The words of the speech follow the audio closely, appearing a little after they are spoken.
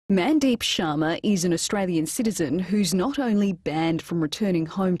Mandeep Sharma is an Australian citizen who's not only banned from returning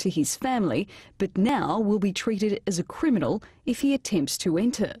home to his family, but now will be treated as a criminal if he attempts to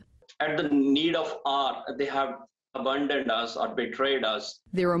enter. At the need of hour, they have abandoned us or betrayed us.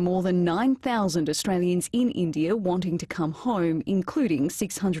 There are more than 9,000 Australians in India wanting to come home, including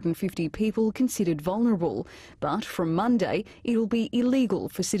 650 people considered vulnerable. But from Monday, it'll be illegal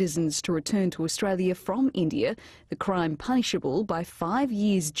for citizens to return to Australia from India, the crime punishable by 5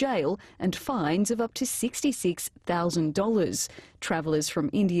 years jail and fines of up to $66,000. Travellers from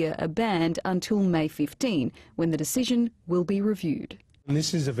India are banned until May 15, when the decision will be reviewed.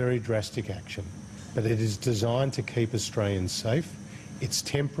 This is a very drastic action, but it is designed to keep Australians safe. It's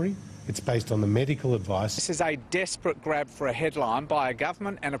temporary. It's based on the medical advice. This is a desperate grab for a headline by a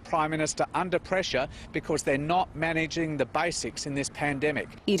government and a Prime Minister under pressure because they're not managing the basics in this pandemic.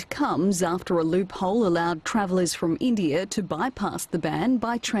 It comes after a loophole allowed travellers from India to bypass the ban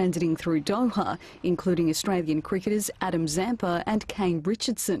by transiting through Doha, including Australian cricketers Adam Zampa and Kane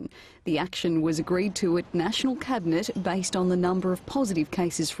Richardson. The action was agreed to at National Cabinet based on the number of positive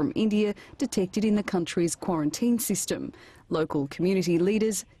cases from India detected in the country's quarantine system. Local community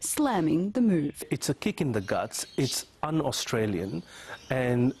leaders slamming the move. It's a kick in the guts, it's un-Australian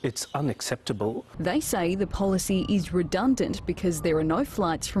and it's unacceptable. They say the policy is redundant because there are no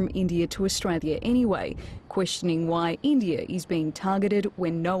flights from India to Australia anyway, questioning why India is being targeted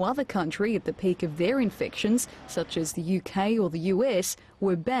when no other country at the peak of their infections, such as the UK or the US,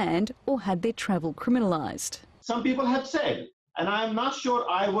 were banned or had their travel criminalised. Some people have said, and I'm not sure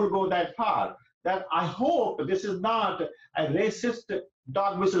I will go that far, that I hope this is not a racist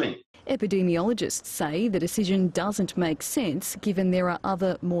dog whistling. Epidemiologists say the decision doesn't make sense given there are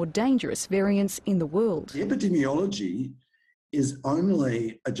other more dangerous variants in the world. The epidemiology is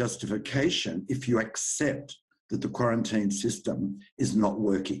only a justification if you accept that the quarantine system is not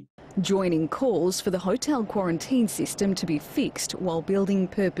working. Joining calls for the hotel quarantine system to be fixed while building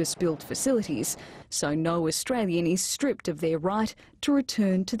purpose-built facilities, so no Australian is stripped of their right to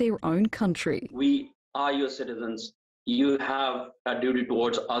return to their own country. We are your citizens. You have a duty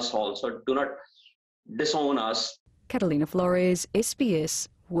towards us also. Do not disown us. Catalina Flores, SBS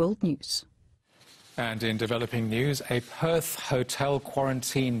World News. And in developing news, a Perth hotel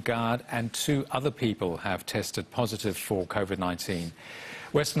quarantine guard and 2 other people have tested positive for COVID-19.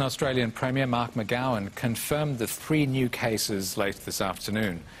 Western Australian Premier Mark McGowan confirmed the 3 new cases late this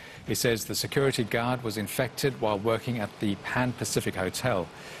afternoon. He says the security guard was infected while working at the Pan Pacific Hotel.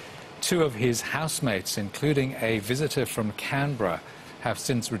 2 of his housemates, including a visitor from Canberra, have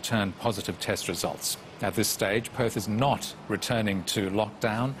since returned positive test results. At this stage, Perth is not returning to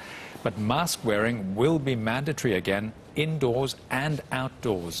lockdown, but mask wearing will be mandatory again indoors and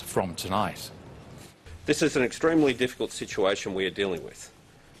outdoors from tonight. This is an extremely difficult situation we are dealing with.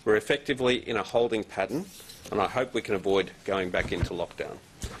 We're effectively in a holding pattern, and I hope we can avoid going back into lockdown.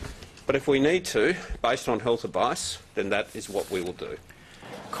 But if we need to, based on health advice, then that is what we will do.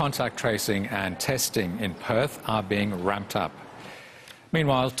 Contact tracing and testing in Perth are being ramped up.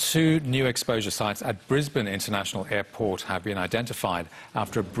 Meanwhile, 2 new exposure sites at Brisbane International Airport have been identified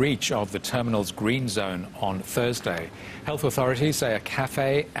after a breach of the terminal's green zone on Thursday. Health authorities say a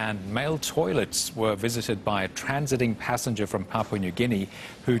cafe and male toilets were visited by a transiting passenger from Papua New Guinea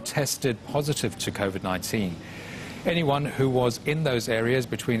who tested positive to COVID-19. Anyone who was in those areas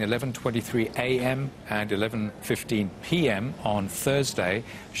between 11:23 a.m. and 11:15 p.m. on Thursday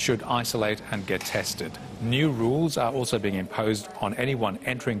should isolate and get tested. New rules are also being imposed on anyone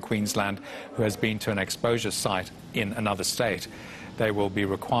entering Queensland who has been to an exposure site in another state. They will be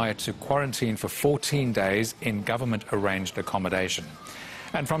required to quarantine for 14 days in government-arranged accommodation.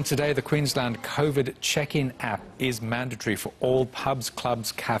 And from today, the Queensland COVID check-in app is mandatory for all pubs,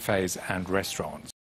 clubs, cafes and restaurants.